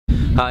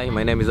Hi,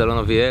 my name is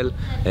Ronald S,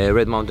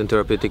 Red Mountain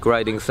Therapeutic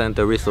Riding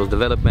Center Resource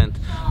Development.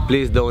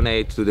 Please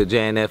donate to the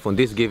JNF on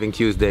this Giving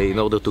Tuesday in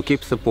order to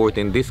keep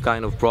supporting this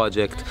kind of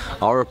project.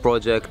 Our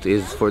project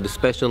is for the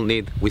special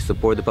need. We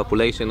support the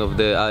population of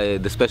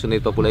the special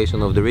need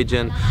population of the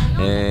region.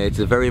 It's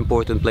a very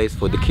important place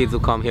for the kids who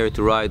come here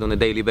to ride on a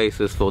daily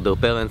basis, for their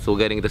parents who are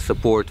getting the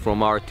support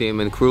from our team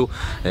and crew.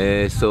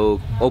 So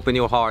open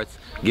your hearts,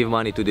 give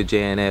money to the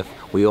JNF.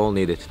 We all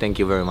need it. Thank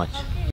you very much.